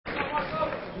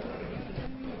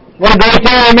What a great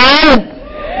day, amen?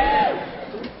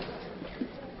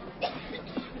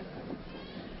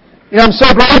 You know, I'm so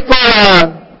grateful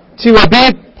to be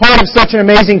part of such an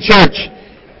amazing church.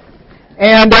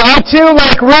 And I too,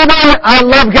 like Reuben, I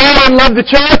love God and love the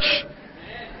church.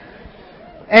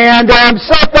 And I'm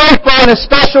so thankful in a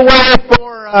special way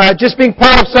for just being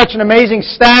part of such an amazing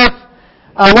staff.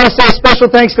 I want to say a special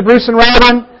thanks to Bruce and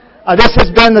Robin. This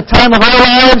has been the time of our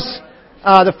lives.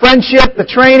 The friendship, the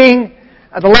training,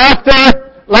 the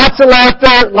laughter, lots of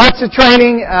laughter, lots of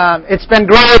training. It's been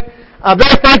great.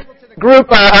 Very thankful to the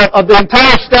group of the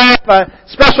entire staff.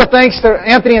 Special thanks to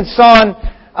Anthony and Son.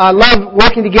 Love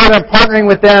working together and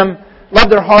partnering with them. Love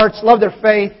their hearts, love their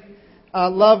faith.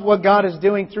 Love what God is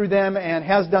doing through them and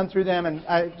has done through them. And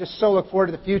I just so look forward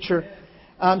to the future.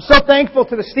 I'm so thankful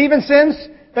to the Stevensons.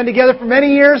 Been together for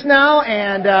many years now,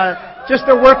 and just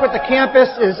their work with the campus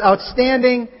is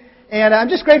outstanding. And I'm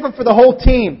just grateful for the whole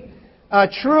team.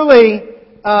 Truly,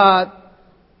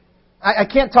 I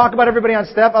can't talk about everybody on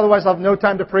staff, otherwise I'll have no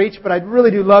time to preach, but I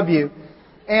really do love you.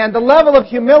 And the level of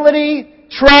humility,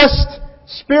 trust,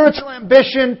 spiritual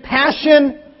ambition,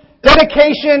 passion,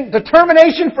 dedication,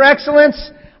 determination for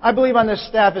excellence, I believe on this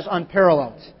staff is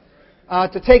unparalleled.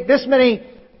 To take this many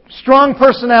strong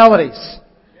personalities,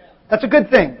 that's a good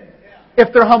thing,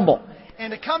 if they're humble.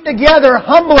 And to come together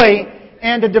humbly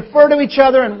and to defer to each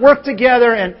other and work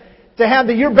together and to have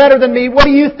the "you're better than me, what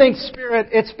do you think" spirit,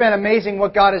 it's been amazing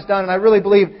what God has done. And I really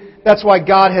believe that's why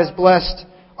God has blessed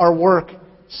our work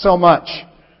so much.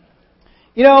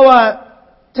 You know,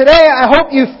 today I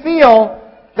hope you feel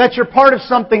that you're part of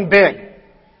something big.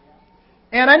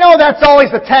 And I know that's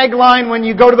always the tagline when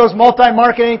you go to those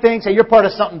multi-marketing things, say you're part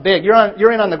of something big.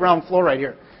 You're in on the ground floor right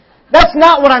here. That's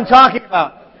not what I'm talking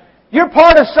about. You're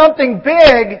part of something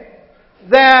big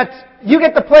that you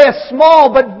get to play a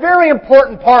small but very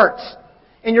important part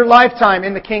in your lifetime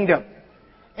in the kingdom.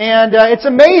 And it's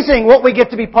amazing what we get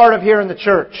to be part of here in the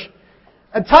church.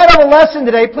 The title of the lesson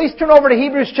today, please turn over to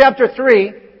Hebrews chapter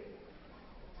 3,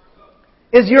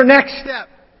 is your next step.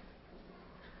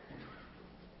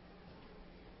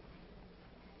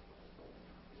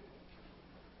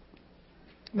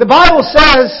 The Bible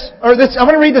says, I'm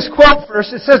going to read this quote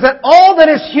first. It says that all that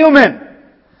is human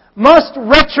must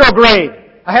retrograde.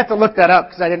 I had to look that up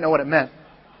because I didn't know what it meant.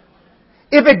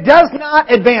 If it does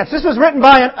not advance. This was written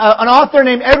by an author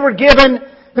named Edward Gibbon,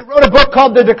 who wrote a book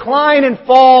called The Decline and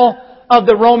Fall of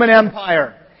the Roman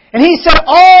Empire. And he said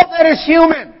all that is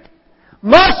human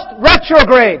must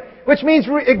retrograde, which means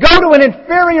go to an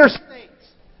inferior state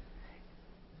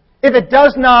if it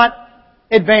does not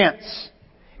advance.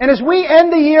 And as we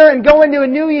end the year and go into a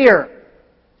new year,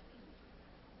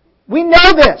 we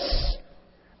know this,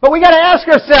 but we got to ask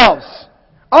ourselves,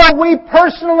 are we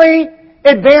personally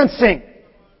advancing?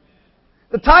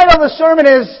 The title of the sermon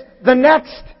is The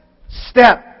Next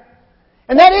Step.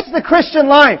 And that is the Christian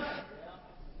life.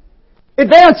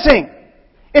 Advancing.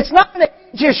 It's not an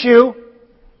age issue.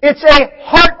 It's a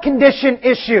heart condition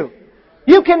issue.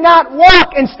 You cannot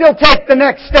walk and still take the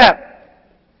next step.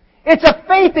 It's a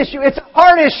faith issue. It's a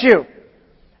heart issue.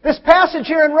 This passage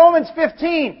here in Romans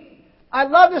 15, I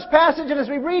love this passage, and as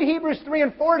we read Hebrews 3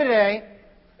 and 4 today,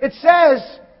 it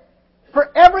says, for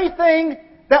everything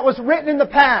that was written in the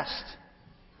past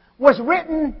was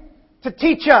written to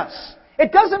teach us.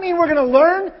 It doesn't mean we're going to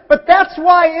learn, but that's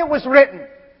why it was written.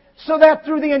 So that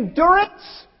through the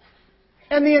endurance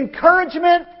and the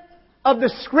encouragement of the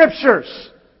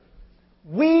Scriptures,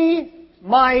 we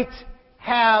might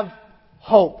have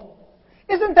hope.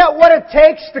 Isn't that what it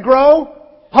takes to grow?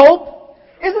 Hope?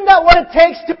 Isn't that what it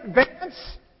takes to advance?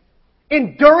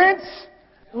 Endurance?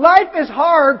 Life is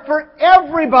hard for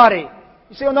everybody.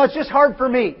 You say, well, no, it's just hard for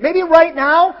me. Maybe right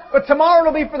now, but tomorrow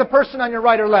it'll be for the person on your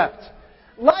right or left.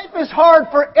 Life is hard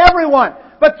for everyone,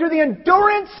 but through the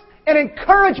endurance and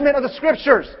encouragement of the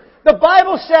Scriptures, the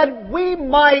Bible said we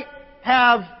might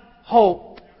have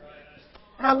hope.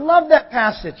 And I love that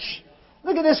passage.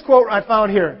 Look at this quote I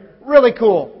found here. Really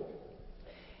cool.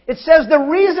 It says, the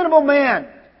reasonable man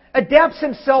adapts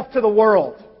himself to the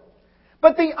world,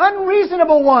 but the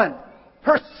unreasonable one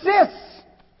persists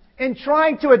in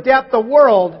trying to adapt the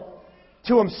world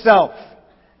to himself.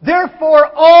 Therefore,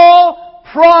 all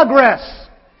progress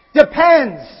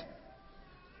depends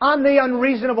on the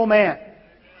unreasonable man.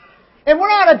 And we're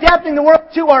not adapting the world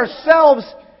to ourselves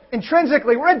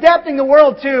intrinsically. We're adapting the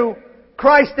world to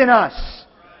Christ in us.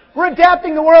 We're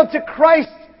adapting the world to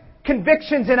Christ's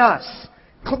convictions in us.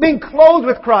 Being clothed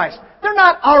with Christ. They're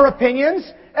not our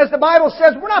opinions. As the Bible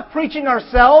says, we're not preaching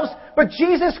ourselves, but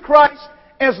Jesus Christ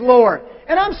as Lord.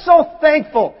 And I'm so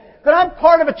thankful that I'm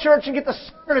part of a church and get to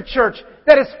serve at a church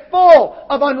that is full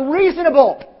of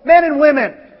unreasonable men and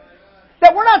women.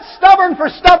 That we're not stubborn for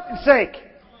stubborn's sake.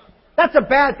 That's a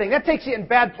bad thing. That takes you in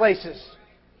bad places.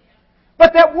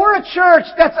 But that we're a church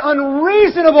that's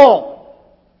unreasonable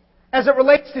as it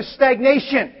relates to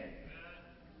stagnation,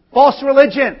 false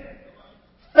religion,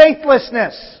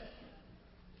 faithlessness,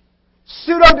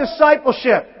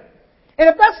 pseudo-discipleship. And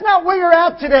if that's not where you're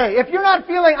at today, if you're not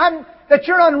feeling that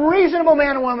you're an unreasonable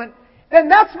man or woman, then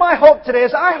that's my hope today,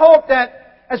 is I hope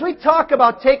that as we talk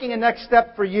about taking a next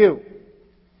step for you,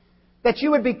 that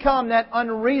you would become that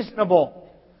unreasonable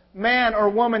man or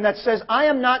woman that says, I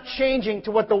am not changing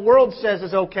to what the world says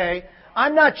is okay.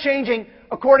 I'm not changing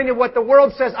according to what the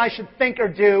world says I should think or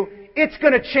do. It's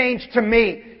going to change to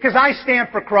me because I stand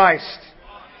for Christ.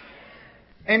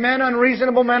 Amen,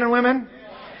 unreasonable men and women?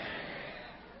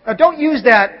 Now don't use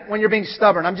that when you're being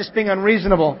stubborn. I'm just being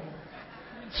unreasonable.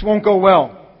 This won't go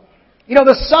well. You know,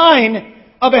 the sign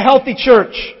of a healthy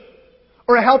church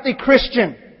or a healthy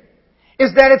Christian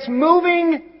is that it's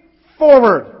moving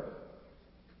forward.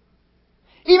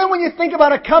 Even when you think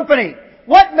about a company,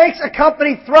 what makes a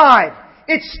company thrive?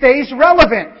 It stays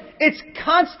relevant. It's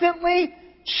constantly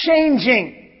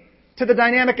changing to the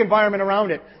dynamic environment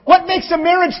around it. What makes a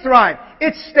marriage thrive?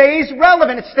 It stays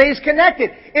relevant. It stays connected.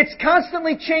 It's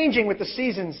constantly changing with the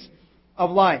seasons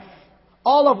of life.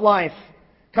 All of life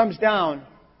comes down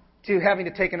to having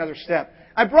to take another step.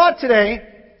 I brought today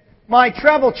my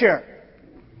travel chair.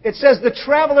 It says the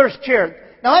Traveler's Chair.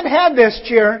 Now I've had this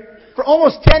chair for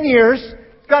almost 10 years.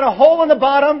 It's got a hole in the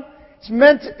bottom.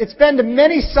 It's been to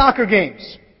many soccer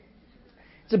games.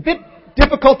 It's a bit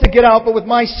difficult to get out, but with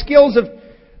my skills of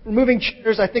removing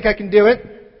chairs, I think I can do it.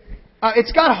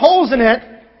 It's got holes in it.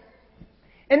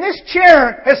 And this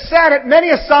chair has sat at many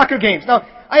a soccer games. Now,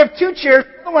 I have two chairs.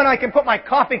 The other one I can put my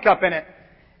coffee cup in it.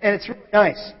 And it's really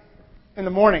nice in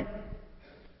the morning.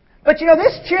 But you know,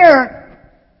 this chair,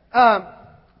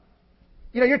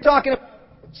 you're talking about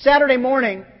Saturday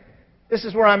morning. This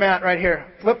is where I'm at right here.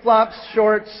 Flip-flops,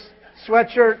 shorts,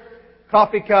 sweatshirt,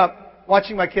 coffee cup,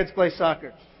 watching my kids play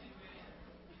soccer.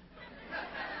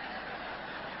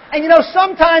 And you know,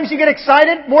 sometimes you get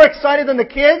excited, more excited than the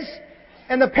kids,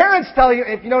 and the parents tell you,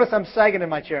 if you notice I'm sagging in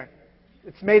my chair.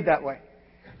 It's made that way.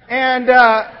 And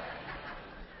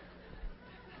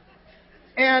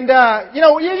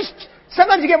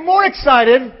sometimes you get more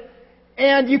excited,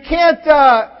 and you can't,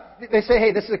 they say,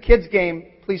 hey, this is a kid's game,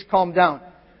 please calm down.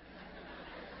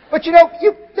 But you know,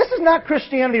 this is not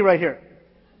Christianity right here.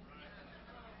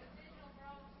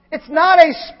 It's not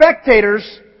a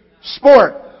spectator's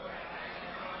sport.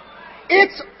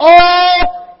 It's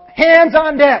all hands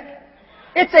on deck.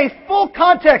 It's a full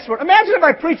context sport. Imagine if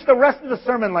I preached the rest of the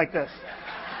sermon like this.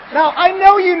 Now, I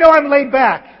know you know I'm laid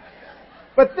back,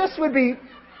 but this would be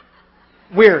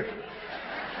weird.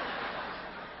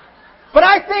 But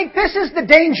I think this is the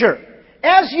danger.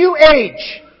 As you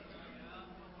age,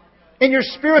 in your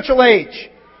spiritual age,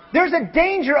 there's a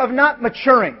danger of not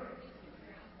maturing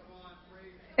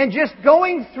and just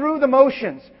going through the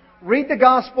motions. Read the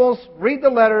Gospels, read the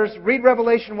letters, read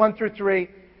Revelation 1 through 3.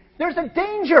 There's a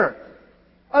danger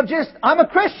of just, I'm a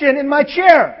Christian in my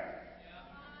chair.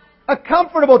 A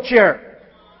comfortable chair.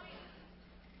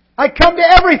 I come to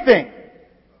everything.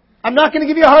 I'm not going to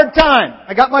give you a hard time.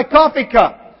 I got my coffee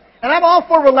cup. And I'm all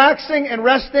for relaxing and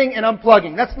resting and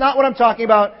unplugging. That's not what I'm talking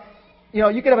about. You know,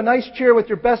 you could have a nice chair with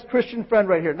your best Christian friend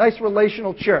right here. Nice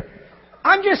relational chair.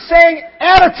 I'm just saying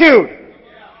attitude.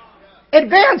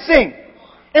 Advancing.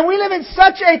 And we live in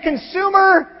such a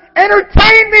consumer,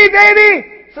 entertain me, baby,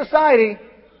 society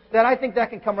that I think that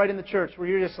can come right in the church where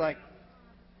you're just like,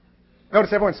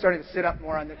 notice everyone's starting to sit up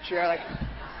more on their chair. Like,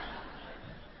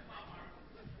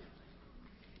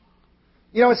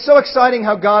 you know, it's so exciting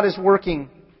how God is working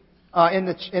in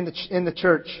the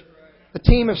church. The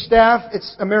team of staff,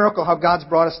 it's a miracle how God's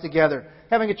brought us together.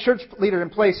 Having a church leader in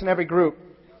place in every group.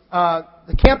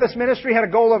 The campus ministry had a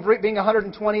goal of being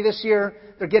 120 this year.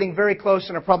 They're getting very close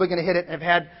and are probably going to hit it and have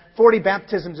had 40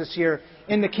 baptisms this year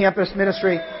in the campus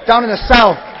ministry down in the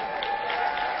south.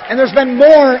 And there's been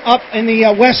more up in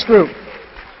the west group.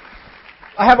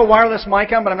 I have a wireless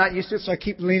mic on, but I'm not used to it, so I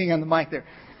keep leaning on the mic there.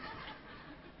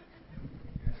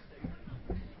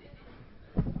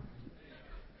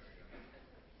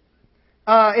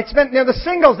 It's been, the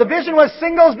singles. The vision was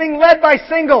singles being led by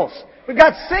singles. We've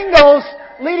got singles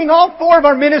leading all four of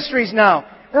our ministries now.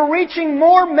 We're reaching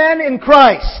more men in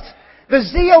Christ. The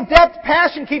zeal, depth,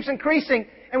 passion keeps increasing,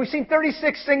 and we've seen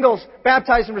 36 singles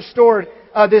baptized and restored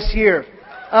this year.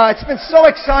 It's been so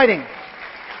exciting.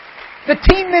 The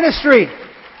teen ministry.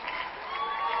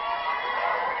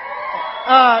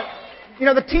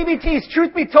 The TBTs,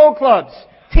 Truth Be Told clubs,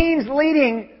 teens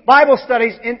leading Bible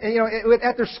studies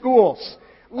at their schools.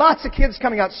 Lots of kids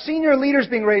coming out. Senior leaders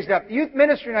being raised up. Youth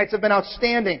ministry nights have been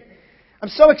outstanding. I'm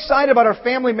so excited about our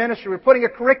family ministry. We're putting a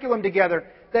curriculum together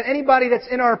that anybody that's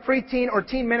in our preteen or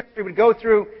teen ministry would go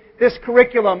through this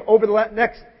curriculum over the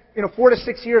next 4 to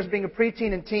 6 years of being a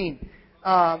preteen and teen.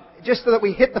 Just so that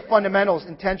we hit the fundamentals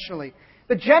intentionally.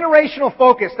 The generational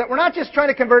focus, that we're not just trying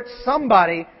to convert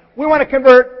somebody, we want to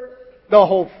convert the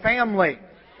whole family.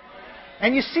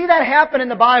 And you see that happen in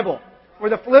the Bible, where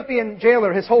the Philippian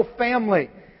jailer, his whole family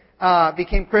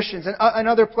became Christians. And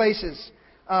other places,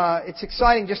 it's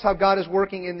exciting just how God is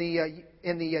working in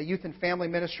the youth and family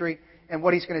ministry and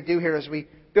what He's going to do here as we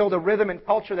build a rhythm and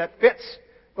culture that fits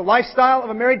the lifestyle of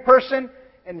a married person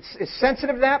and is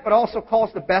sensitive to that, but also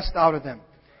calls the best out of them.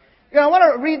 I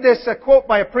want to read this quote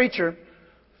by a preacher.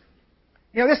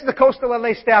 This is the Coastal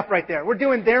LA staff right there. We're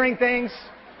doing daring things.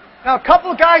 Now, a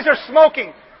couple of guys are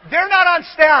smoking. They're not on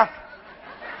staff.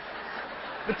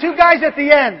 The two guys at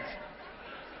the end.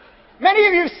 Many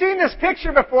of you have seen this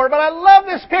picture before, but I love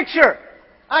this picture.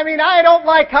 I don't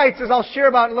like heights, as I'll share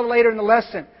about a little later in the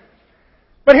lesson.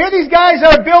 But here these guys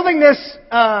are building this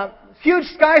huge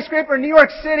skyscraper in New York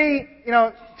City.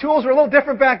 Tools were a little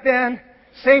different back then.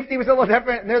 Safety was a little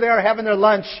different. And there they are having their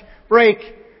lunch break.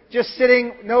 Just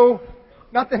sitting,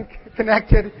 nothing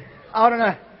connected.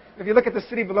 If you look at the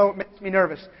city below, it makes me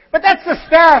nervous. But that's the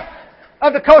staff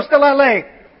of the Coastal LA.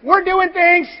 We're doing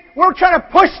things. We're trying to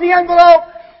push the envelope.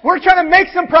 We're trying to make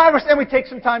some progress. And we take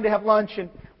some time to have lunch and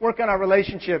work on our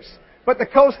relationships. But the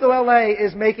Coastal LA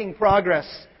is making progress.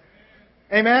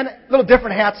 Amen? A little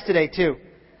different hats today, too,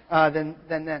 than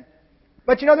then.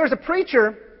 But there's a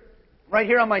preacher right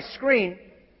here on my screen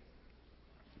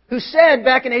who said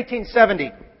back in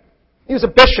 1870, he was a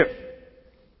bishop,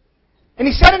 and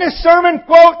he said in his sermon,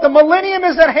 quote, "The millennium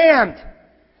is at hand."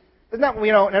 Isn't that,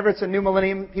 whenever it's a new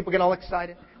millennium, people get all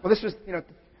excited? Well, this was,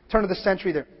 turn of the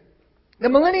century there. The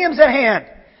millennium's at hand.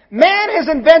 Man has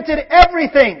invented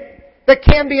everything that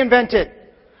can be invented.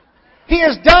 He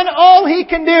has done all he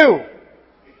can do.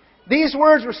 These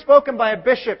words were spoken by a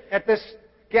bishop at this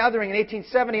gathering in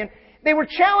 1870, and they were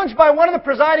challenged by one of the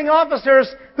presiding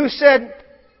officers who said,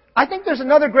 "I think there's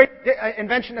another great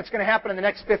invention that's going to happen in the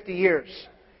next 50 years.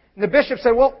 And the bishop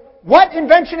said, "Well, what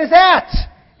invention is that?"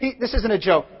 This isn't a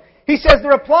joke. He says the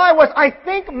reply was, "I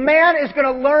think man is going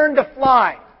to learn to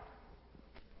fly."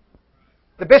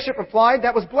 The bishop replied,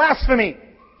 "That was blasphemy.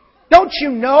 Don't you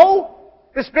know,"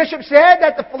 this bishop said,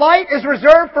 "that the flight is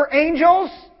reserved for angels?"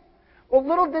 Well,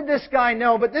 little did this guy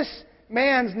know, but this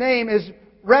man's name is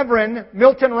Reverend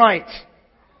Milton Wright,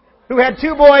 who had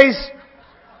two boys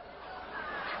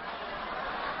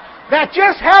that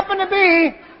just happened to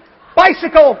be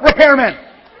bicycle repairmen.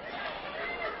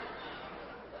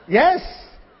 Yes.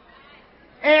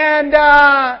 And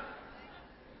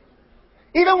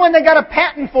even when they got a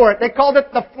patent for it, they called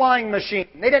it the flying machine.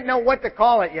 They didn't know what to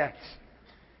call it yet.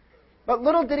 But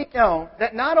little did he know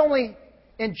that not only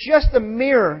in just a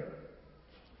mere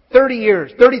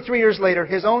 33 years later,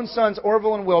 his own sons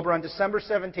Orville and Wilbur on December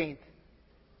 17th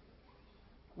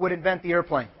would invent the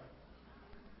airplane.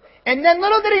 And then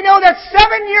little did he know that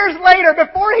 7 years later,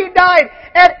 before he died,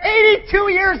 at 82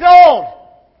 years old,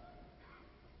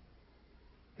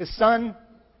 his son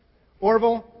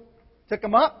Orville took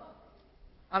him up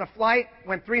on a flight,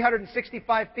 went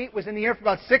 365 feet, was in the air for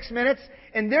about 6 minutes,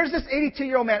 and there's this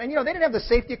 82-year-old man. And they didn't have the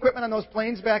safety equipment on those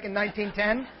planes back in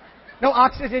 1910. No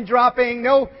oxygen dropping,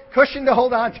 no cushion to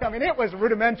hold on to. It was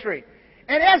rudimentary.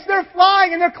 And as they're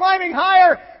flying and they're climbing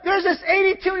higher, there's this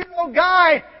 82-year-old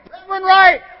guy, Reverend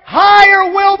Wright,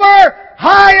 "Higher, Wilbur!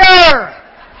 Higher!"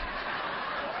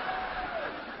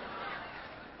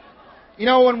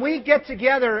 When we get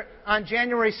together on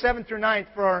January 7th through 9th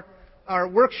for our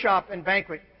workshop and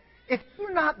banquet, if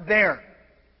you're not there,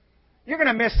 you're going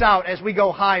to miss out as we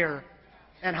go higher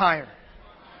and higher.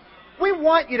 We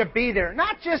want you to be there,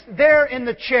 not just there in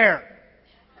the chair,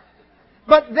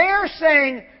 but there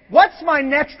saying, "What's my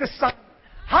next assignment?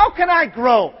 How can I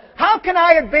grow? How can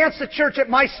I advance the church at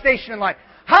my station in life?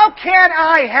 How can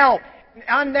I help?"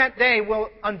 On that day, we'll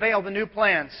unveil the new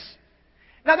plans.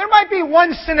 Now, there might be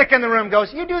one cynic in the room who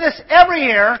goes, "You do this every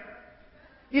year.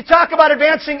 You talk about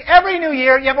advancing every new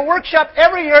year. You have a workshop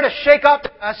every year to shake off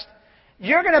the dust.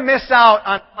 You're going to miss out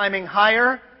on climbing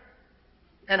higher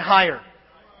and higher.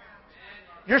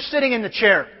 You're sitting in the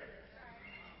chair."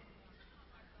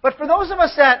 But for those of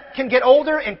us that can get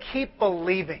older and keep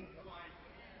believing,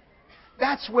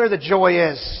 that's where the joy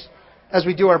is as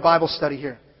we do our Bible study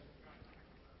here.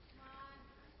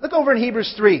 Look over in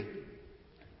Hebrews 3.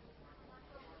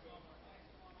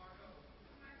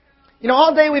 You know,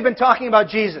 all day we've been talking about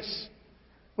Jesus.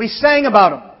 We sang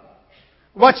about Him.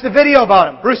 We watched the video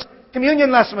about Him. Bruce's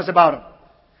communion lesson was about Him.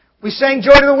 We sang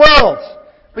Joy to the World.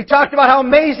 We talked about how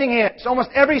amazing He is. Almost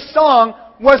every song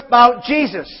was about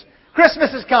Jesus.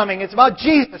 Christmas is coming. It's about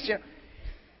Jesus. You know.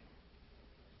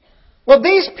 Well,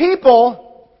 these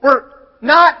people were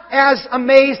not as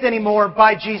amazed anymore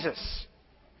by Jesus.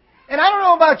 And I don't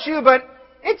know about you, but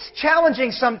it's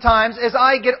challenging sometimes as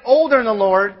I get older in the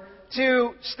Lord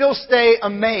to still stay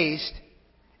amazed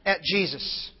at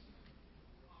Jesus.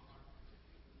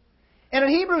 And in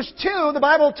Hebrews 2, the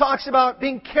Bible talks about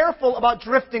being careful about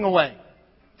drifting away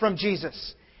from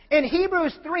Jesus. In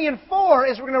Hebrews 3 and 4,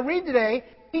 as we're going to read today,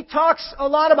 he talks a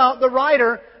lot about, the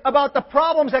writer, about the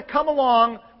problems that come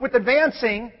along with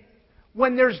advancing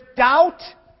when there's doubt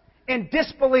and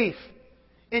disbelief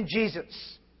in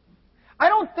Jesus. I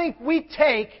don't think we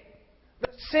take the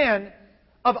sin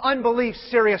of unbelief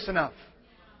serious enough.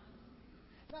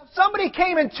 Now, if somebody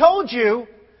came and told you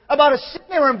about a sin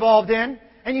they were involved in,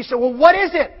 and you said, well, what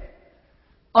is it?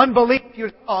 Unbelief.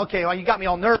 Oh, okay, well, you got me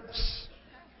all nervous.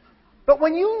 But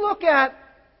when you look at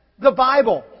the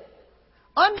Bible,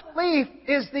 unbelief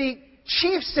is the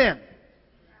chief sin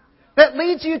that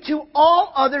leads you to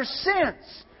all other sins.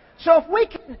 So if we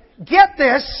can get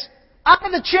this out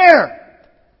of the chair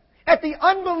at the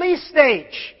unbelief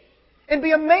stage and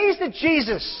be amazed at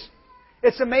Jesus,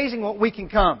 it's amazing what we can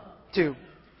come to.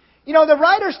 You know, the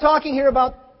writer's talking here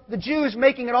about the Jews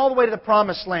making it all the way to the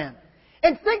Promised Land.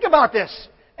 And think about this.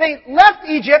 They left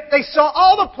Egypt. They saw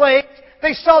all the plagues.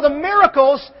 They saw the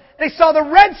miracles. They saw the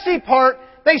Red Sea part.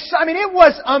 It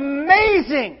was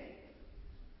amazing.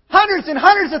 Hundreds and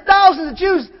hundreds of thousands of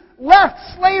Jews left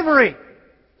slavery.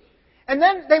 And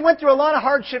then they went through a lot of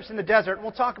hardships in the desert. And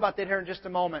we'll talk about that here in just a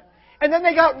moment. And then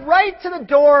they got right to the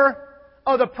door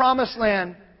of the Promised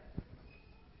Land.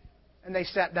 And they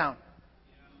sat down.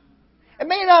 It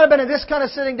may not have been this kind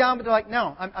of sitting down, but they're like,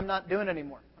 no, I'm not doing it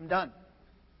anymore. I'm done.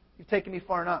 You've taken me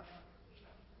far enough.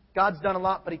 God's done a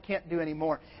lot, but He can't do any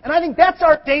more. And I think that's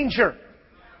our danger,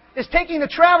 is taking the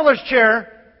traveler's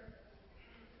chair,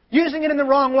 using it in the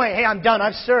wrong way. Hey, I'm done.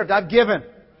 I've served. I've given.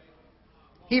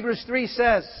 Hebrews 3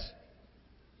 says,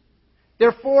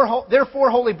 Therefore,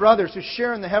 holy brothers who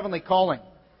share in the heavenly calling,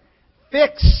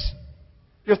 fix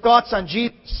your thoughts on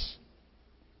Jesus,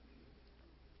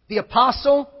 the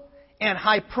apostle and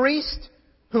high priest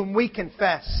whom we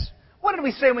confess. What did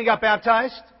we say when we got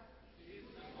baptized?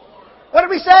 What did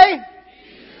we say?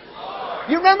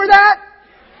 You remember that?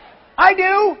 I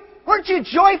do. Weren't you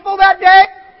joyful that day?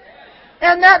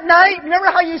 And that night?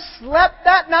 Remember how you slept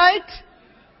that night?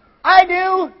 I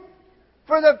do.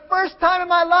 For the first time in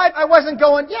my life, I wasn't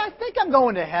going, I think I'm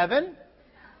going to heaven.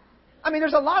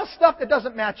 There's a lot of stuff that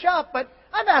doesn't match up, but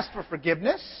I've asked for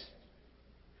forgiveness.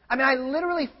 I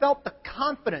literally felt the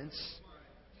confidence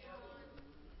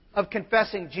of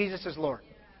confessing Jesus as Lord.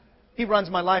 He runs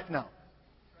my life now.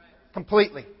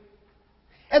 Completely.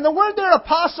 And the word there,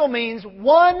 apostle, means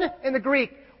one, in the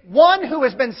Greek, one who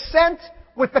has been sent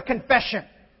with the confession.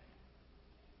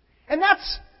 And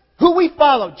that's who we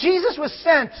follow. Jesus was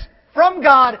sent from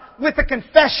God with a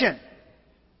confession.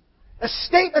 A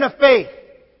statement of faith.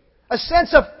 A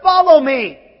sense of follow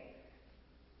me.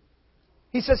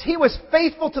 He says He was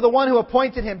faithful to the one who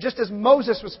appointed Him, just as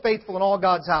Moses was faithful in all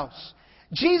God's house.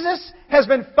 Jesus has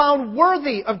been found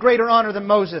worthy of greater honor than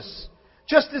Moses,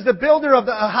 just as the builder of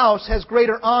the house has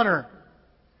greater honor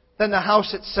than the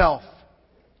house itself.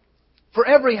 For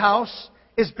every house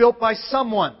is built by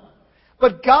someone,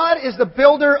 but God is the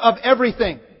builder of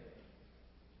everything.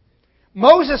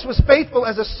 Moses was faithful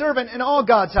as a servant in all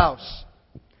God's house,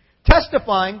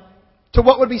 testifying to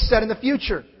what would be said in the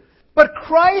future. But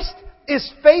Christ is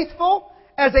faithful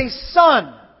as a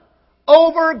son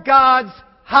over God's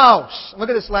house. Look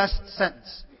at this last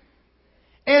sentence.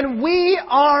 And we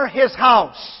are His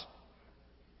house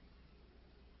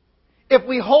if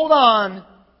we hold on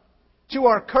to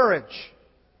our courage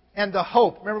and the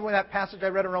hope. Remember when that passage I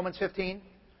read in Romans 15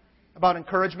 about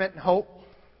encouragement and hope?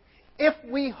 If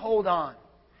we hold on.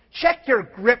 Check your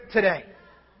grip today.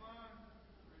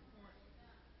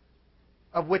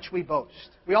 Of which we boast.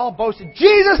 We all boasted,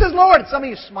 Jesus is Lord! Some of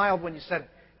you smiled when you said it.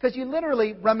 Because you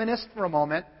literally reminisced for a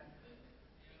moment.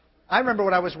 I remember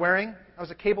what I was wearing. I was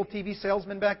a cable TV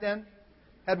salesman back then.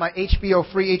 Had my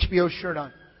free HBO shirt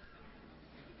on.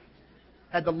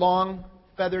 Had the long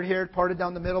feathered hair parted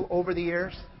down the middle over the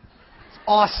ears. It's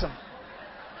awesome.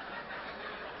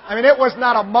 It was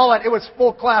not a mullet. It was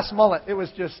full class mullet. It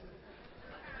was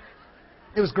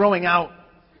growing out.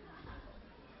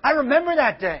 I remember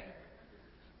that day.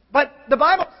 But the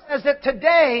Bible says that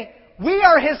today we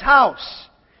are His house.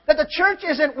 That the church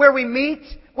isn't where we meet,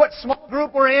 what small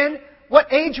group we're in,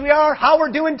 what age we are, how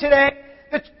we're doing today.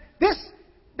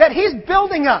 That He's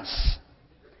building us.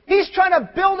 He's trying to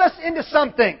build us into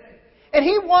something. And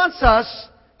He wants us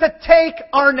to take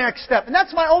our next step. And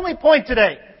that's my only point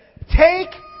today. Take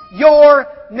your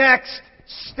next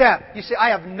step. You say, I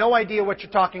have no idea what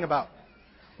you're talking about.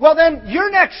 Well, then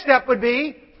your next step would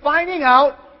be finding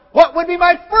out what would be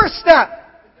my first step.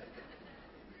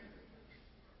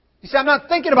 You say, I'm not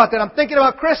thinking about that. I'm thinking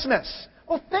about Christmas.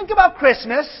 Well, think about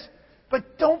Christmas,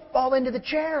 but don't fall into the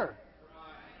chair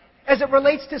as it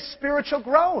relates to spiritual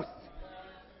growth.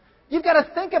 You've got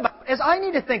to think about, as I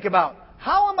need to think about,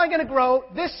 how am I going to grow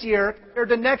this year or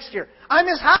the next year? I'm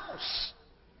His house.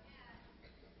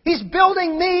 He's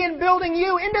building me and building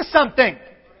you into something.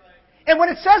 And when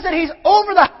it says that He's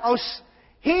over the house,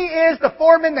 He is the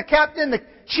foreman, the captain, the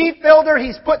chief builder.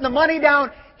 He's putting the money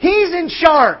down. He's in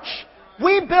charge.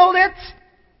 We build it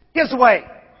His way.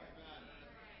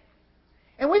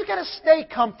 And we've got to stay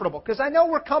comfortable, because I know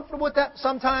we're comfortable with that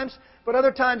sometimes, but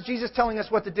other times Jesus telling us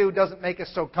what to do doesn't make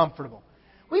us so comfortable.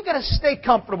 We've got to stay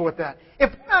comfortable with that.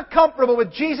 If we're not comfortable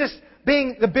with Jesus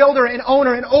being the builder and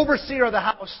owner and overseer of the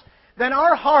house, then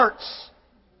our hearts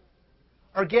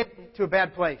are getting to a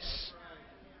bad place.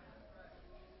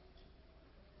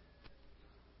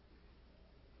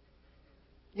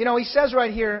 You know, He says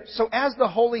right here, so as the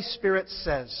Holy Spirit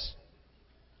says.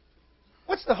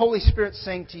 What's the Holy Spirit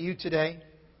saying to you today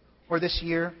or this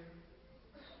year?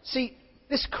 See,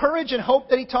 this courage and hope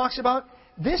that He talks about,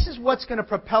 this is what's going to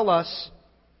propel us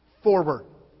forward.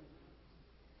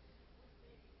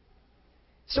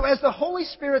 So as the Holy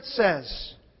Spirit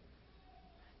says,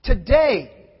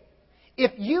 today,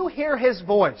 if you hear His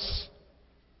voice,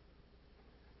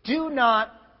 do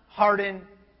not harden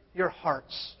your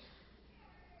hearts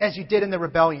as you did in the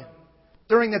rebellion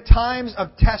during the times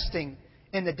of testing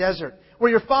in the desert, where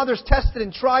your fathers tested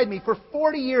and tried me for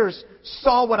 40 years,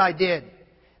 saw what I did.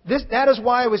 That is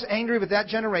why I was angry with that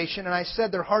generation, and I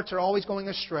said their hearts are always going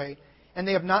astray, and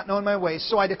they have not known my ways.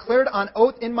 So I declared on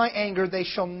oath in my anger, they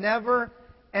shall never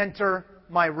enter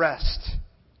my rest.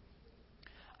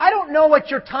 I don't know what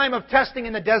your time of testing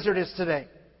in the desert is today.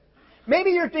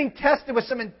 Maybe you're being tested with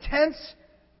some intense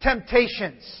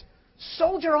temptations.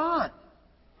 Soldier on.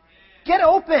 Get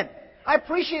open. I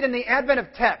appreciate in the advent of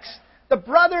text, the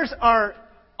brothers are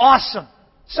awesome.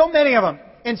 So many of them.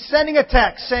 In sending a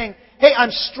text saying, hey,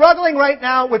 I'm struggling right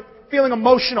now with feeling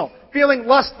emotional, feeling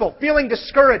lustful, feeling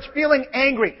discouraged, feeling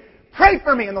angry. Pray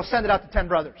for me. And they'll send it out to 10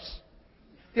 brothers.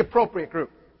 The appropriate group.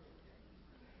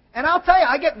 And I'll tell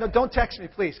you, no, don't text me,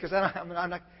 please, because I'm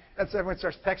not, that's everyone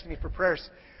starts texting me for prayers.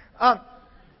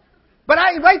 But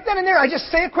right then and there, I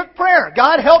just say a quick prayer.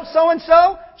 God, help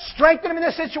so-and-so. Strengthen him in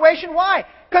this situation. Why?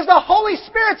 Because the Holy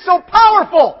Spirit's so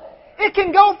powerful. It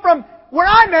can go from where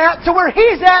I'm at to where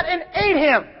He's at and aid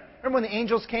him. Remember when the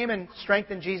angels came and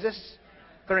strengthened Jesus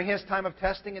during His time of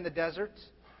testing in the desert?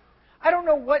 I don't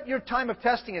know what your time of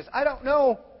testing is. I don't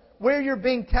know where you're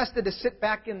being tested to sit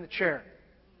back in the chair.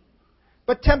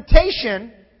 But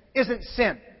temptation isn't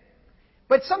sin.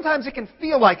 But sometimes it can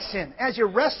feel like sin. As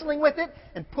you're wrestling with it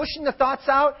and pushing the thoughts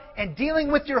out and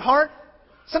dealing with your heart,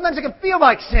 sometimes it can feel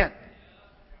like sin.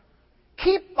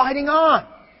 Keep fighting on.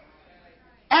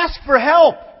 Ask for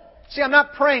help. See, I'm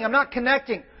not praying. I'm not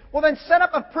connecting. Well, then set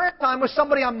up a prayer time with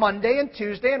somebody on Monday and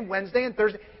Tuesday and Wednesday and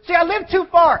Thursday. See, I live too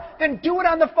far. Then do it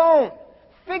on the phone.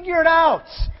 Figure it out.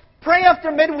 Pray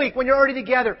after midweek when you're already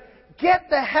together. Get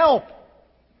the help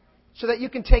so that you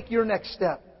can take your next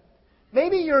step.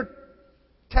 Maybe your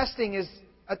testing is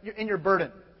in your burden.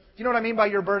 Do you know what I mean by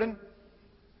your burden?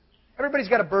 Everybody's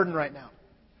got a burden right now.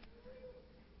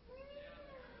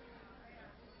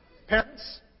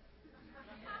 Parents?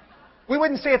 We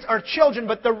wouldn't say it's our children,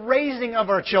 but the raising of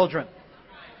our children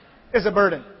is a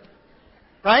burden.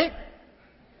 Right?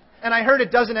 And I heard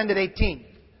it doesn't end at 18.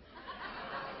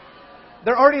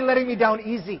 They're already letting me down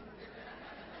easy.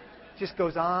 It just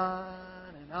goes on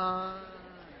and on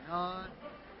and on.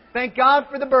 Thank God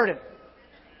for the burden.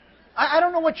 I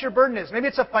don't know what your burden is. Maybe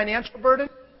it's a financial burden.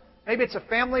 Maybe it's a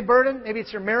family burden. Maybe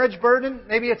it's your marriage burden.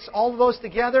 Maybe it's all of those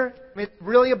together. Maybe it's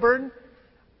really a burden.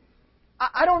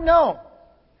 I don't know.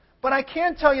 But I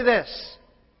can tell you this.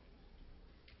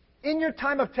 In your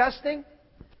time of testing,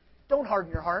 don't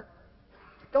harden your heart.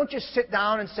 Don't just sit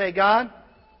down and say, God,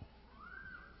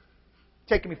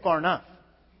 taking me far enough.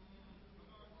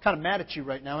 I'm kind of mad at you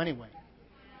right now anyway.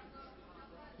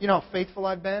 You know how faithful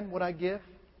I've been, what I give?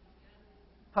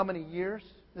 How many years?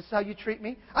 This is how you treat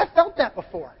me? I felt that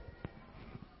before.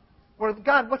 Where,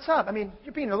 God, what's up? I mean,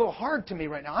 you're being a little hard to me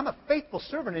right now. I'm a faithful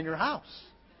servant in your house.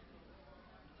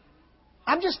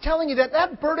 I'm just telling you that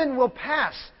that burden will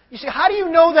pass. You say, how do you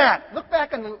know that? Look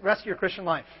back on the rest of your Christian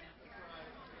life.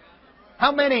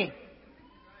 How many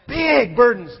big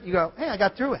burdens you go, hey, I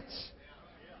got through it.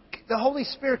 The Holy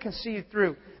Spirit can see you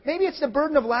through. Maybe it's the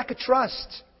burden of lack of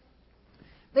trust.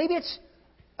 Maybe it's,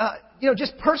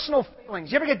 just personal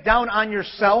feelings. You ever get down on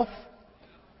yourself?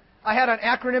 I had an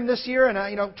acronym this year, and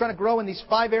trying to grow in these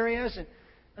 5 areas. And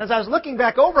as I was looking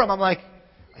back over them, I'm like,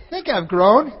 I think I've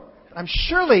grown, but I'm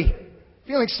surely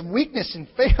feeling some weakness and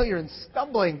failure and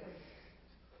stumbling.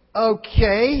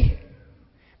 Okay,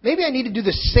 maybe I need to do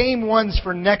the same ones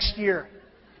for next year.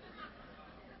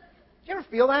 Do you ever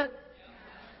feel that?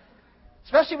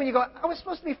 Especially when you go, I was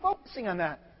supposed to be focusing on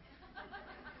that.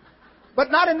 But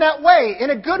not in that way,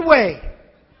 in a good way.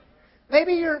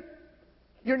 Maybe your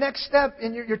next step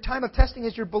in your time of testing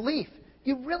is your belief.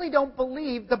 You really don't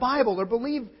believe the Bible or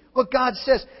believe what God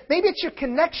says. Maybe it's your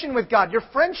connection with God, your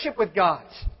friendship with God.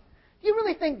 Do you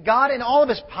really think God, in all of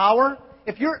His power,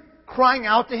 if you're crying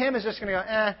out to Him, is just going to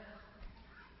go,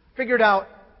 figure it out?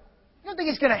 You don't think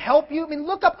He's going to help you? I mean,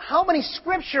 look up how many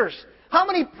scriptures, how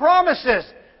many promises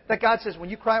that God says,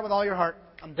 when you cry with all your heart,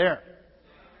 I'm there.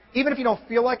 Even if you don't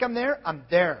feel like I'm there.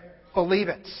 Believe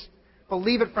it.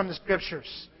 Believe it from the Scriptures.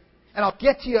 And I'll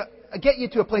get you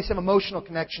to a place of emotional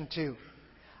connection too.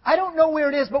 I don't know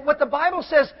where it is, but what the Bible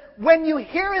says, when you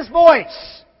hear His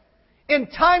voice in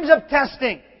times of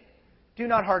testing, do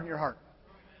not harden your heart.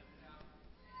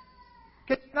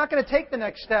 You're not going to take the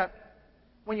next step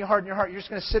when you harden your heart. You're just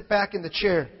going to sit back in the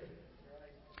chair.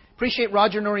 Appreciate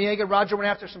Roger Noriega. Roger went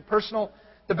after some personal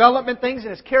development things in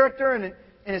his character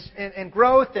and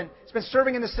growth, and he's been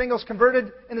serving in the singles,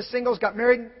 converted in the singles, got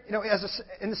married,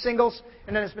 in the singles,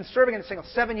 and then has been serving in the singles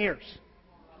 7 years.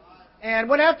 And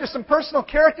went after some personal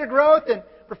character growth and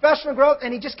professional growth,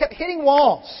 and he just kept hitting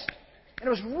walls. And it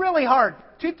was really hard.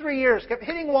 2-3 years, kept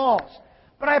hitting walls.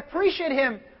 But I appreciate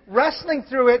him wrestling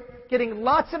through it, getting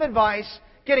lots of advice,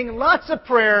 getting lots of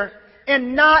prayer,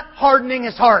 and not hardening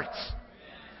his heart.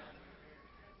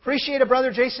 Appreciate a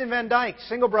brother, Jason Van Dyke,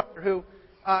 single brother who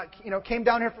came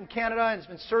down here from Canada and has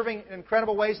been serving in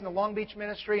incredible ways in the Long Beach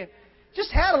ministry, and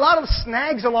just had a lot of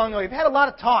snags along the way. We've had a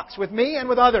lot of talks with me and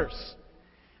with others.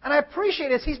 And I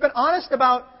appreciate it. He's been honest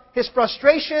about his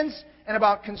frustrations and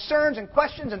about concerns and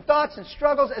questions and thoughts and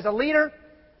struggles as a leader.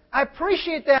 I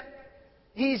appreciate that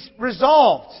he's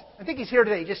resolved. I think he's here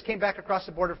today. He just came back across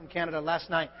the border from Canada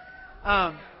last night.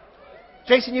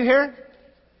 Jason, you here?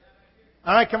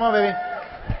 All right, come on, baby.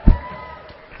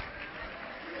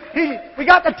 We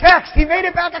got the text. He made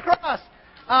it back across.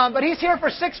 But he's here for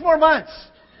 6 more months.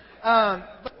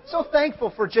 But so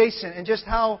thankful for Jason and just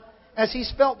how, as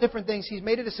he's felt different things, he's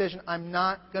made a decision. I'm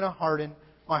not going to harden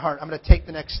my heart. I'm going to take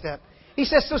the next step. He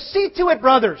says, so see to it,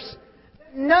 brothers,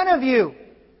 none of you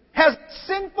has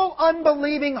sinful,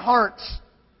 unbelieving hearts.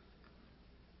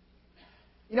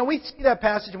 We see that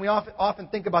passage and we often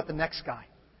think about the next guy.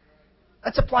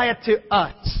 Let's apply it to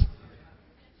us.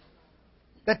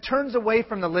 That turns away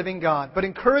from the living God. But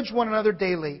encourage one another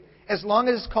daily, as long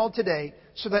as it's called today,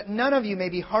 so that none of you may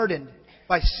be hardened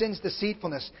by sin's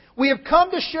deceitfulness. We have come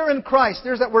to share in Christ.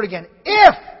 There's that word again.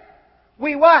 If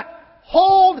we what?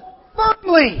 Hold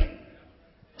firmly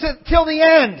till the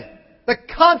end the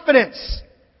confidence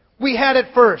we had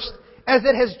at first. As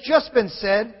it has just been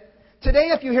said, today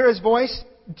if you hear His voice,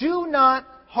 do not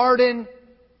harden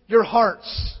your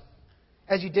hearts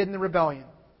as you did in the rebellion.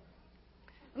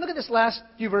 Look at this last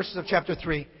few verses of chapter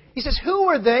 3. He says, who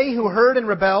were they who heard and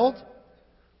rebelled?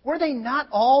 Were they not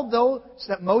all those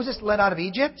that Moses led out of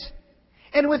Egypt?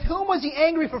 And with whom was He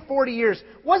angry for 40 years?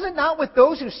 Was it not with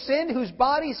those who sinned, whose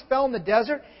bodies fell in the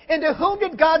desert? And to whom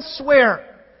did God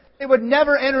swear they would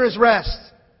never enter His rest?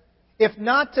 If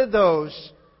not to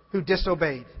those who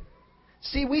disobeyed.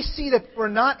 See, we see that we're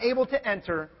not able to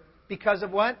enter because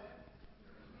of what?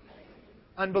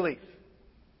 Unbelief.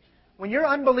 When you're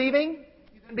unbelieving,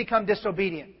 become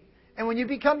disobedient. And when you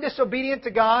become disobedient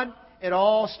to God, it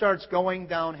all starts going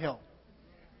downhill.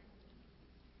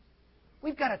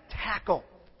 We've got to tackle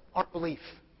our belief.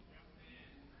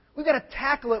 We've got to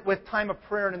tackle it with time of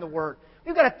prayer and in the Word.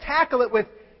 We've got to tackle it with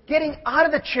getting out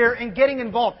of the chair and getting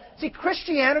involved. See,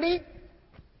 Christianity,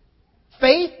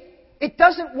 faith, it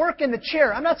doesn't work in the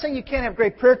chair. I'm not saying you can't have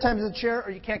great prayer times in the chair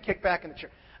or you can't kick back in the chair.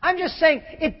 I'm just saying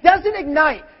it doesn't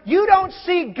ignite. You don't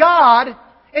see God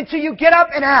until you get up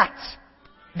and act.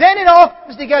 Then it all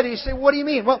comes together. You say, what do you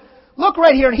mean? Well, look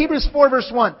right here in Hebrews 4 verse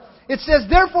 1. It says,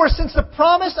 therefore, since the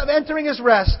promise of entering His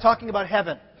rest, talking about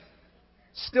heaven,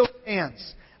 still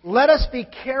stands, let us be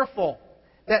careful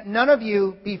that none of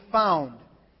you be found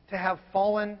to have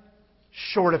fallen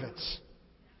short of it.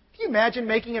 If you imagine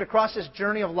making it across this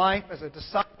journey of life as a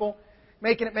disciple,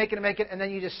 making it, and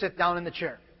then you just sit down in the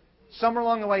chair? Somewhere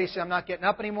along the way you say, I'm not getting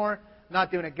up anymore, I'm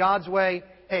not doing it God's way.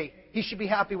 Hey, He should be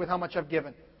happy with how much I've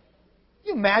given. Can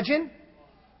you imagine?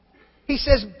 He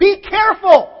says, be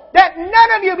careful that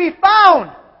none of you be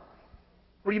found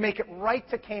where you make it right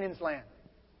to Canaan's land.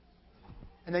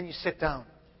 And then you sit down.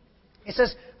 He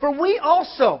says, for we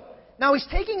also. Now he's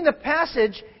taking the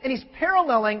passage and he's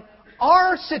paralleling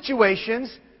our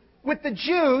situations with the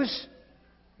Jews,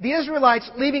 the Israelites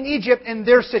leaving Egypt, and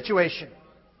their situation.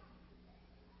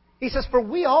 He says, for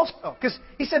we also. Because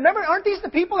he said, remember, aren't these the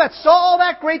people that saw all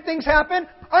that great things happen?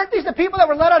 Aren't these the people that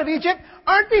were led out of Egypt?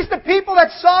 Aren't these the people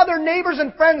that saw their neighbors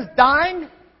and friends dying?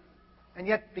 And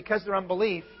yet, because of their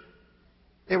unbelief,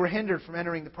 they were hindered from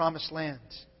entering the promised land.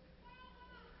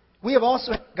 We have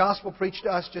also had the gospel preached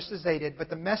to us just as they did, but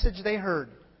the message they heard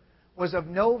was of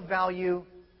no value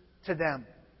to them.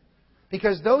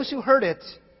 Because those who heard it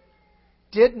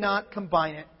did not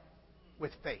combine it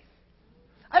with faith.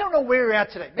 I don't know where you're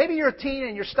at today. Maybe you're a teen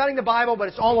and you're studying the Bible, but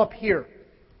it's all up here.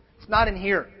 It's not in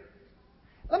here.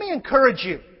 Let me encourage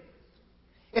you.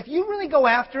 If you really go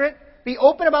after it, be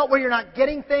open about where you're not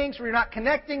getting things, where you're not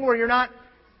connecting, where you're not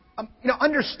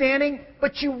understanding,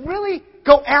 but you really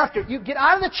go after it. You get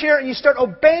out of the chair and you start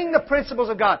obeying the principles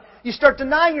of God. You start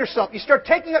denying yourself. You start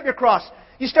taking up your cross.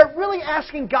 You start really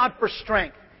asking God for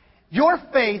strength. Your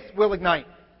faith will ignite.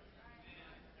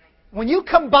 When you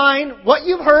combine what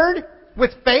you've heard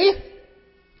with faith,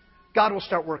 God will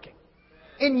start working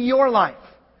in your life.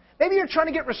 Maybe you're trying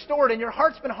to get restored and your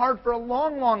heart's been hard for a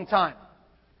long, long time.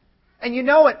 And you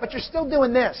know it, but you're still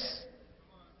doing this.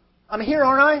 I'm here,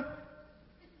 aren't I?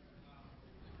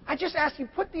 I just ask you,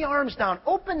 put the arms down,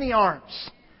 open the arms,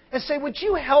 and say, would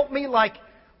you help me like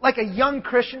a young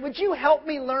Christian? Would you help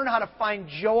me learn how to find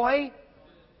joy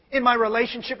in my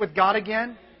relationship with God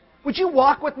again? Would you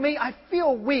walk with me? I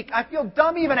feel weak. I feel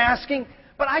dumb even asking,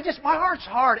 but my heart's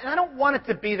hard, and I don't want it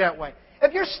to be that way.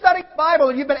 If you're studying the Bible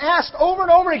and you've been asked over and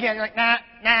over again, you're like,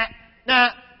 nah,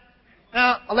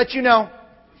 I'll let you know.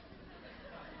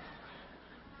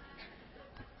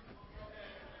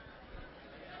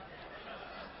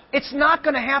 It's not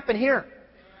going to happen here.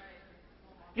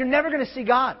 You're never going to see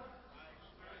God.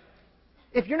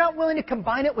 If you're not willing to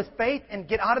combine it with faith and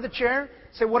get out of the chair,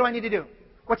 say, what do I need to do?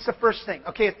 What's the first thing?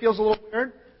 Okay, it feels a little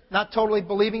weird. Not totally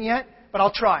believing yet, but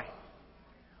I'll try.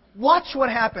 Watch what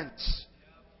happens.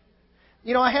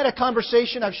 You know, I had a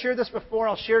conversation, I've shared this before,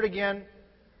 I'll share it again,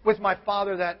 with my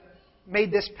father that made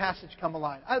this passage come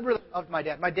alive. I really loved my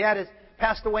dad. My dad has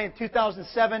passed away in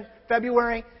 2007,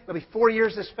 February. It'll be 4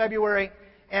 years this February.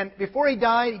 And before he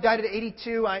died at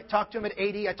 82. I talked to him at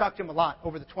 80. I talked to him a lot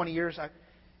over the 20 years.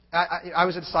 I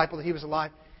was a disciple that he was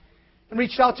alive. And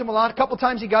reached out to him a lot. A couple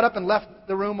times he got up and left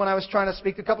the room when I was trying to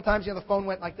speak. A couple times the phone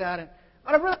went like that. And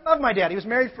I really loved my dad. He was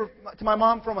married to my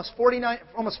mom for almost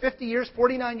 50 years,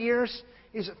 49 years.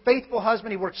 He was a faithful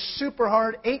husband. He worked super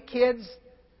hard. 8 kids,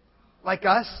 like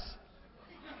us.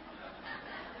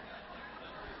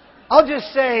 I'll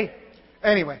just say,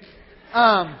 anyway.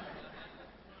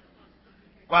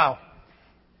 Wow.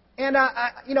 And,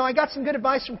 I got some good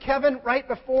advice from Kevin right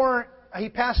before he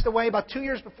passed away, about 2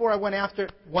 years before I went after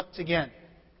it once again.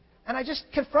 And I just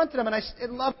confronted him, and I said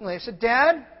lovingly, I said,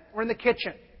 Dad, we're in the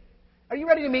kitchen. Are you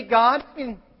ready to meet God? I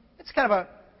mean, it's kind of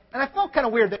and I felt kind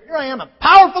of weird that here I am, a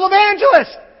powerful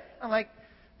evangelist. I'm like,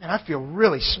 man, I feel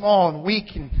really small and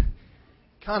weak and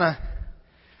kind of,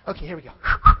 okay, here we go.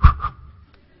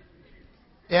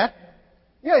 Dad?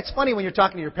 Yeah, it's funny when you're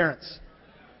talking to your parents.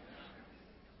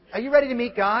 Are you ready to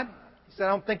meet God? He said, I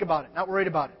don't think about it. Not worried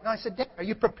about it. No, I said, Dad, are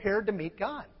you prepared to meet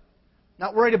God?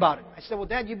 Not worried about it. I said, well,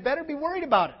 Dad, you better be worried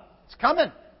about it. It's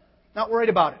coming. Not worried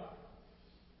about it.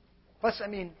 Plus,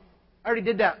 I already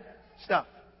did that stuff.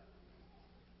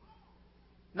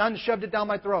 None shoved it down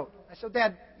my throat. I said,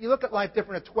 Dad, you look at life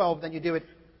different at 12 than you do at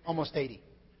almost 80.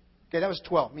 Okay, that was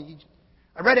 12.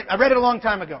 I read it a long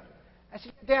time ago. I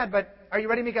said, Dad, but are you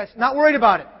ready to meet God? Not worried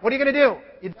about it. What are you going to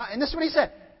do? And this is what he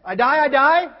said. I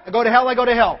die. I go to hell, I go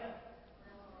to hell.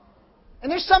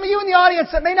 And there's some of you in the audience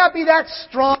that may not be that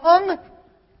strong,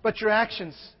 but your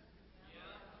actions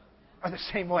are the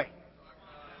same way.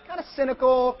 Kind of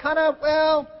cynical,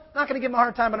 not going to give him a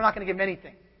hard time, but I'm not going to give him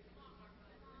anything.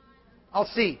 I'll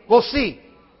see. We'll see.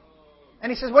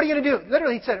 And he says, what are you going to do?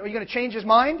 Literally, he said, are you going to change his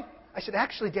mind? I said,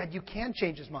 actually, Dad, you can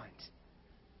change his mind.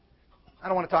 I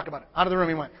don't want to talk about it. Out of the room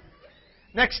he went.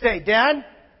 Next day, Dad,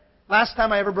 last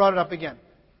time I ever brought it up again.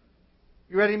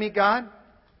 You ready to meet God?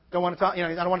 Don't want to talk.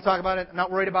 I don't want to talk about it. I'm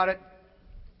not worried about it.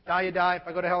 Die, you die. If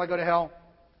I go to hell, I go to hell.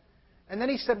 And then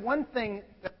he said one thing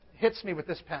that hits me with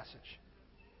this passage.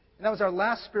 And that was our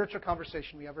last spiritual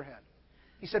conversation we ever had.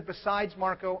 He said, besides,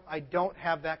 Marco, I don't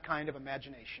have that kind of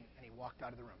imagination. And he walked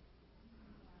out of the room.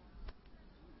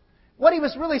 What he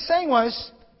was really saying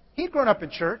was, he'd grown up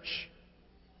in church.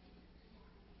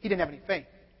 He didn't have any faith.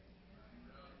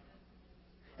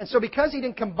 And so because he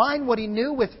didn't combine what he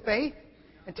knew with faith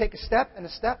and take a step and a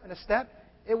step and a step,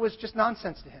 it was just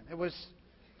nonsense to him. It was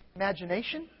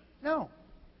imagination? No.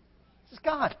 This is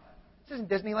God. This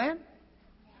isn't Disneyland.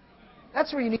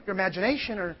 That's where you need your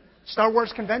imagination, or Star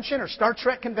Wars convention, or Star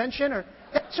Trek convention, or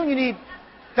that's when you need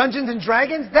Dungeons and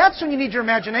Dragons. That's when you need your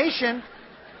imagination.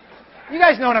 You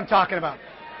guys know what I'm talking about.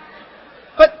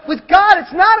 But with God,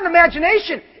 it's not an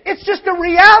imagination. It's just a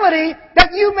reality that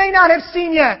you may not have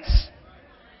seen yet.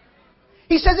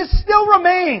 He says it still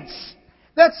remains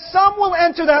that some will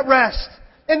enter that rest.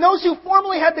 And those who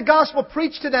formerly had the gospel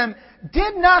preached to them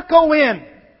did not go in.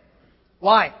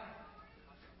 Why?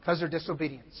 Because of their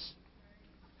disobedience.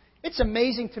 It's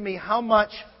amazing to me how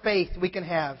much faith we can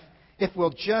have if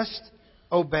we'll just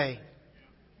obey.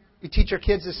 We teach our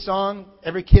kids this song.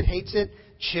 Every kid hates it.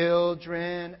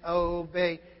 Children,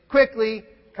 obey quickly,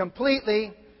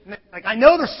 completely. Like, I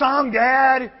know the song,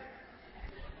 Dad.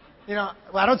 You know,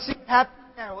 well, I don't see it happen.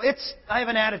 I have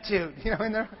an attitude. You know,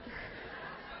 in there.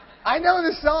 I know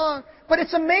the song, but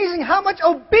it's amazing how much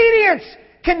obedience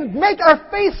can make our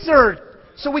faith surge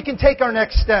so we can take our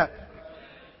next step.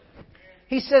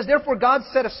 He says, therefore God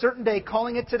set a certain day,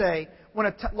 calling it today,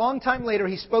 when long time later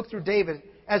He spoke through David,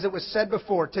 as it was said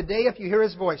before. Today, if you hear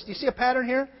His voice. Do you see a pattern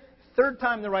here? Third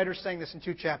time the writer's saying this in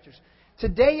 2 chapters.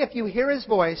 Today, if you hear His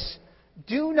voice,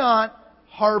 do not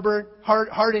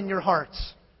harden your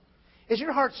hearts. Is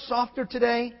your heart softer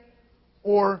today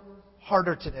or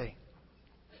harder today?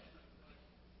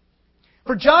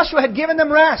 For Joshua had given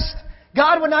them rest.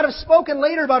 God would not have spoken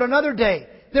later about another day.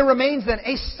 There remains then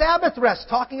a Sabbath rest,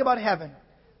 talking about heaven,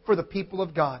 for the people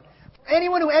of God.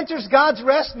 Anyone who enters God's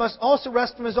rest must also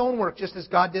rest from his own work, just as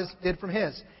God did from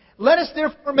His. Let us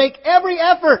therefore make every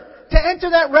effort to enter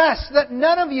that rest, that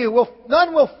none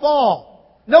will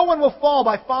fall. No one will fall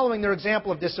by following their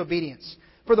example of disobedience.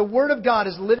 For the Word of God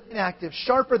is living and active,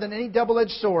 sharper than any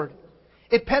double-edged sword.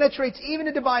 It penetrates even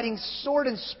to dividing soul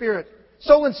and spirit,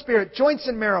 joints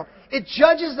and marrow. It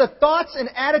judges the thoughts and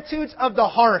attitudes of the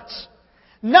heart.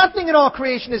 Nothing in all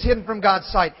creation is hidden from God's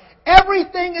sight.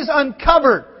 Everything is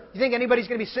uncovered. You think anybody's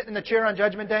going to be sitting in the chair on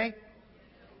Judgment Day?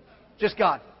 Just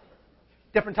God.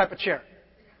 Different type of chair.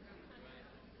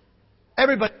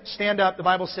 Everybody stand up, the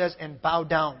Bible says, and bow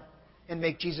down and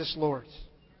make Jesus Lord.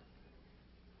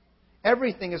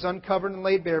 Everything is uncovered and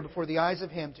laid bare before the eyes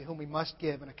of Him to whom we must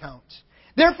give an account.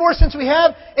 Therefore, since we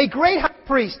have a great high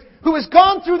priest who has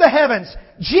gone through the heavens,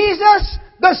 Jesus,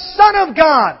 the Son of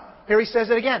God. Here he says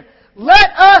it again.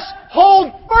 Let us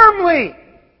hold firmly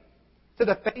to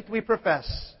the faith we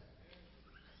profess.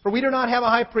 For we do not have a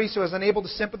high priest who is unable to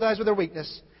sympathize with our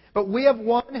weakness, but we have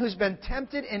one who's been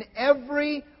tempted in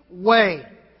every way,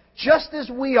 just as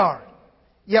we are,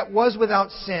 yet was without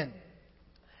sin.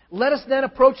 Let us then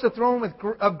approach the throne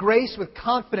of grace with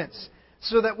confidence,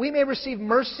 so that we may receive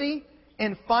mercy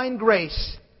and find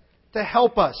grace to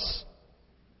help us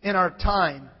in our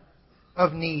time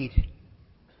of need.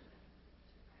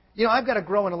 You know, I've got to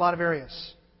grow in a lot of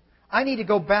areas. I need to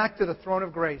go back to the throne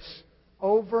of grace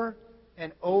over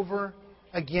and over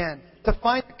again to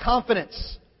find the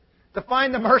confidence, to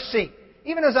find the mercy.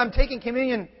 Even as I'm taking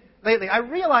communion lately, I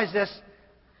realize this.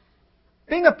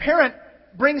 Being a parent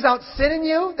brings out sin in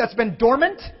you that's been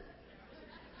dormant.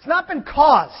 It's not been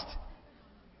caused.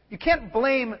 I can't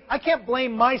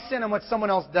blame my sin on what someone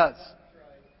else does.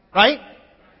 Right?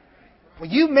 Well,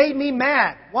 you made me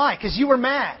mad. Why? Because you were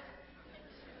mad.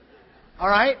 All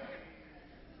right?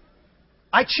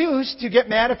 I choose to get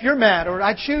mad if you're mad, or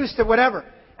I choose to whatever.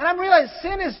 And I'm realizing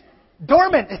sin is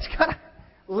dormant. It's got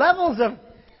levels of...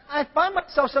 I find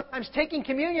myself sometimes taking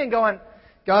communion going,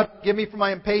 God, forgive me for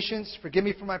my impatience, forgive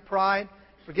me for my pride,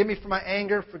 forgive me for my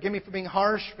anger, forgive me for being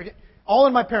harsh, all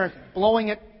in my parenting, blowing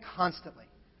it constantly.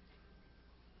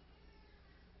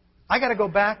 I got to go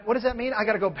back. What does that mean? I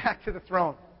got to go back to the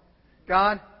throne.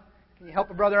 God, can you help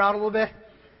a brother out a little bit?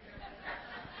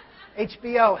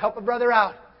 HBO, help a brother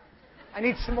out. I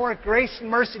need some more grace and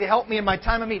mercy to help me in my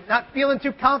time of need. Not feeling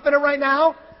too confident right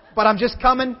now, but I'm just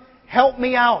coming. Help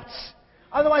me out.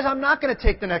 Otherwise, I'm not going to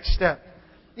take the next step.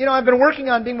 You know, I've been working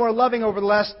on being more loving over the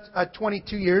last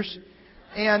 22 years.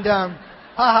 And,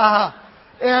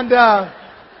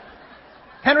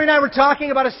 Henry and I were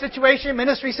talking about a situation,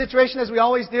 ministry situation, as we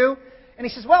always do. And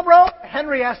he says, well, bro,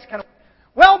 Henry asked kind of,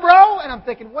 well, bro, and I'm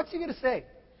thinking, what's he going to say?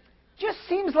 Just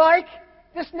seems like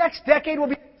this next decade will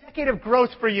be a decade of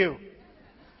growth for you.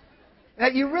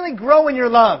 That you really grow in your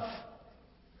love.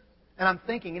 And I'm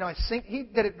thinking, he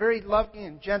did it very loving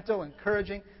and gentle,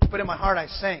 encouraging, but in my heart I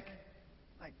sank.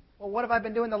 Like, well, what have I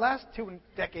been doing the last 2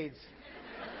 decades?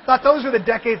 Thought those were the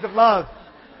decades of love.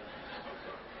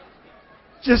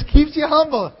 Just keeps you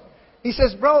humble. He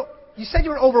says, bro, you said you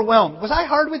were overwhelmed. Was I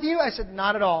hard with you? I said,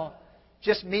 not at all.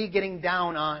 Just me getting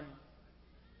down on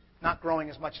not growing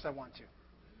as much as I want to.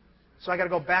 So I got to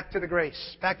go back to the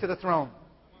grace, back to the throne.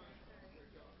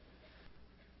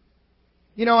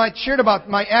 I shared about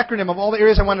my acronym of all the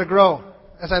areas I wanted to grow.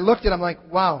 As I looked at it, I'm like,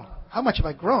 wow, how much have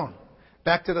I grown?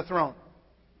 Back to the throne.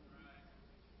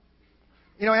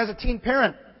 As a teen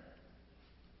parent,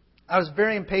 I was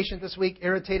very impatient this week,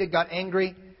 irritated, got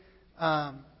angry.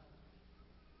 And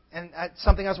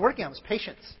something I was working on was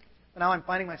patience. But now I'm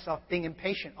finding myself being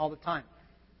impatient all the time.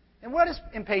 And what is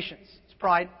impatience? It's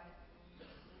pride.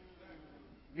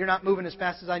 You're not moving as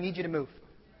fast as I need you to move.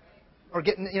 Or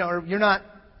or you're not.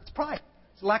 It's pride.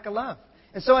 It's lack of love.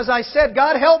 And so as I said,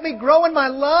 God help me grow in my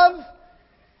love,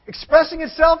 expressing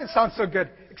itself, it sounds so good,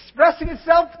 expressing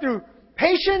itself through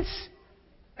patience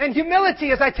and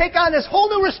humility as I take on this whole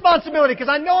new responsibility, because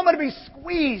I know I'm going to be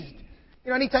squeezed.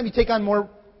 Anytime you take on more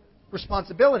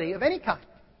responsibility of any kind,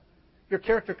 your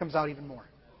character comes out even more.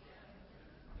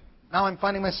 Now I'm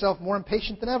finding myself more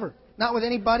impatient than ever. Not with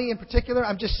anybody in particular.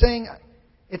 I'm just saying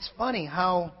it's funny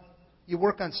how you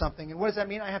work on something. And what does that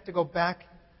mean? I have to go back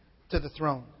to the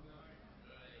throne.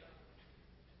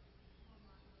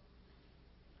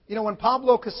 When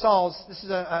Pablo Casals, this is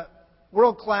a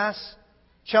world-class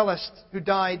cellist who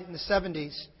died in the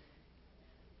 70s,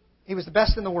 he was the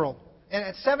best in the world. And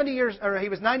at he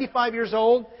was 95 years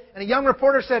old, and a young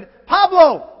reporter said,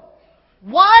 Pablo,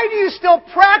 why do you still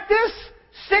practice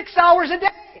 6 hours a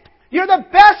day? You're the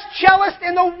best cellist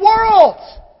in the world.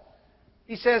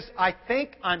 He says, I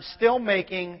think I'm still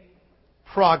making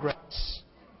progress.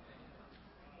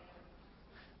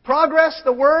 Progress,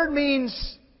 the word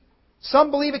means,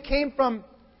 some believe it came from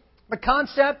the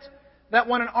concept that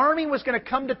when an army was going to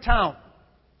come to town,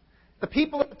 the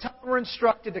people of the town were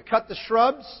instructed to cut the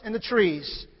shrubs and the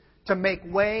trees to make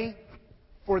way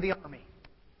for the army.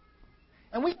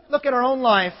 And we look at our own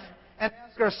life and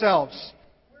ask ourselves,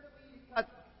 where do we cut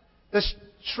the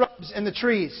shrubs and the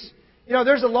trees?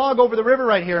 There's a log over the river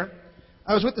right here.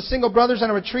 I was with the Single Brothers on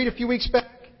a retreat a few weeks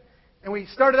back, and we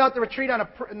started out the retreat on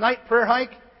a night prayer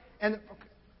hike, and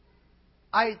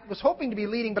I was hoping to be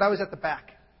leading, but I was at the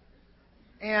back.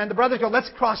 And the brothers go, let's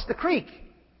cross the creek.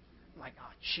 I'm like,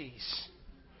 oh, jeez.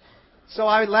 So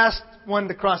I last one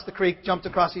to cross the creek, jumped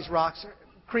across these rocks,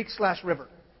 creek/river.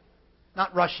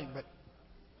 Not rushing, but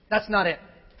that's not it.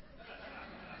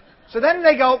 So then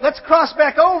they go, let's cross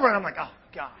back over. And I'm like, oh,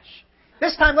 gosh.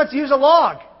 This time, let's use a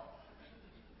log.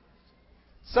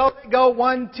 So they go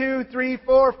 1, 2, 3,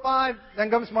 4, 5. Then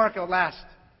comes Marco last.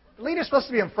 The leader's supposed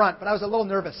to be in front, but I was a little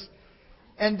nervous.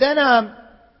 And then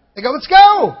they go, let's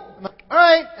go. I'm like, all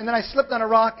right. And then I slipped on a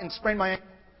rock and sprained my ankle.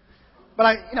 But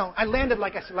I landed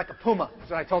like a puma. That's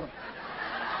what I told them.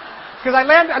 Because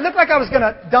I looked like I was going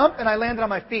to dump, and I landed on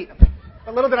my feet.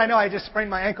 But little did I know I just sprained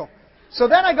my ankle. So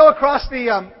then I go across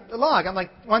the log. I'm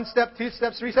like 1 step, 2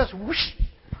 steps, 3 steps, whoosh.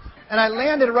 And I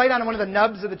landed right on one of the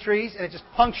nubs of the trees, and it just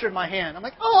punctured my hand. I'm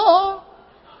like, oh.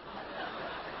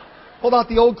 Pulled out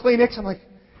the old Kleenex. I'm like,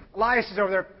 Elias is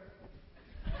over there.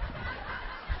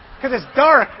 Because it's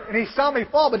dark, and he saw me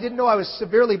fall, but didn't know I was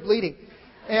severely bleeding.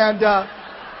 And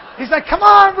he's like, come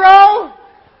on, bro.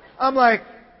 I'm like,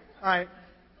 all right.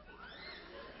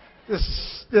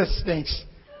 This stinks.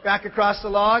 Back across the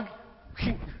log.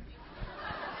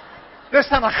 This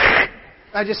time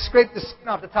I just scraped the skin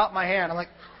off the top of my hand. I'm like,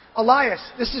 Elias,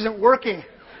 this isn't working.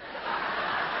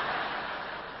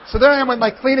 So there I am with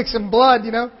my Kleenex and blood,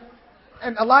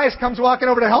 And Elias comes walking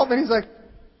over to help me, and he's like,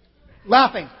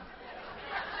 laughing.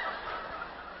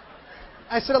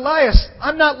 I said, Elias,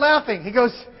 I'm not laughing. He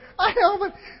goes, I know,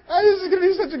 but this is going to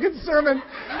be such a good sermon.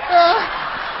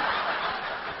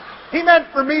 He meant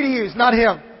for me to use, not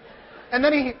him. And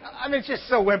then it's just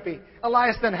so wimpy.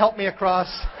 Elias then helped me across.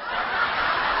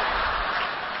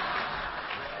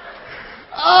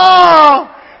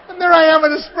 Oh! And there I am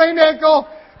with a sprained ankle,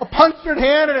 a punctured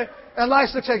hand, and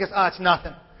Elias looks at it and goes, it's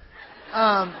nothing.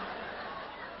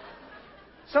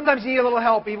 Sometimes you need a little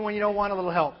help, even when you don't want a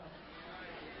little help.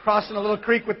 Crossing a little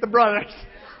creek with the brothers.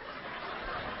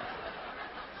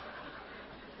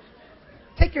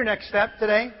 Take your next step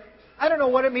today. I don't know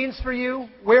what it means for you,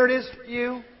 where it is for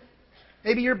you.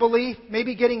 Maybe your belief,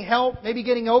 maybe getting help, maybe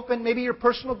getting open, maybe your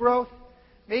personal growth,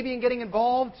 maybe in getting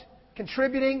involved,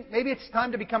 contributing. Maybe it's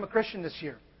time to become a Christian this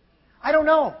year. I don't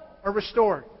know, or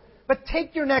restored. But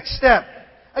take your next step.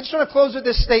 I just want to close with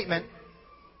this statement.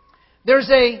 There's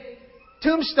a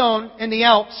tombstone in the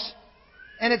Alps,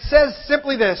 and it says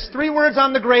simply this, 3 words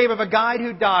on the grave of a guide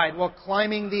who died while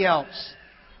climbing the Alps.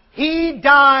 He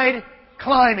died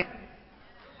climbing.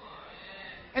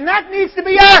 And that needs to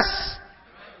be us.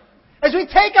 As we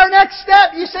take our next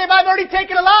step, you say, I've already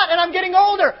taken a lot and I'm getting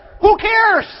older. Who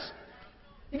cares?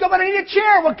 You go, but I need a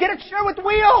chair. Well, get a chair with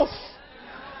wheels.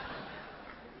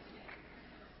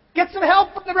 Get some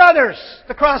help from the brothers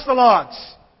to cross the logs.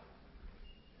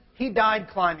 He died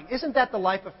climbing. Isn't that the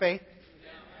life of faith?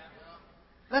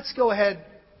 Let's go ahead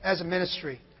as a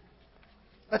ministry.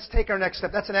 Let's take our next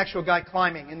step. That's an actual guy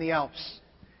climbing in the Alps.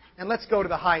 And let's go to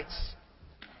the heights.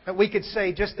 That we could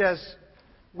say, just as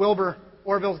Wilbur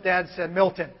Orville's dad said,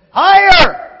 Milton,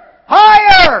 higher!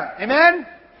 Higher! Amen?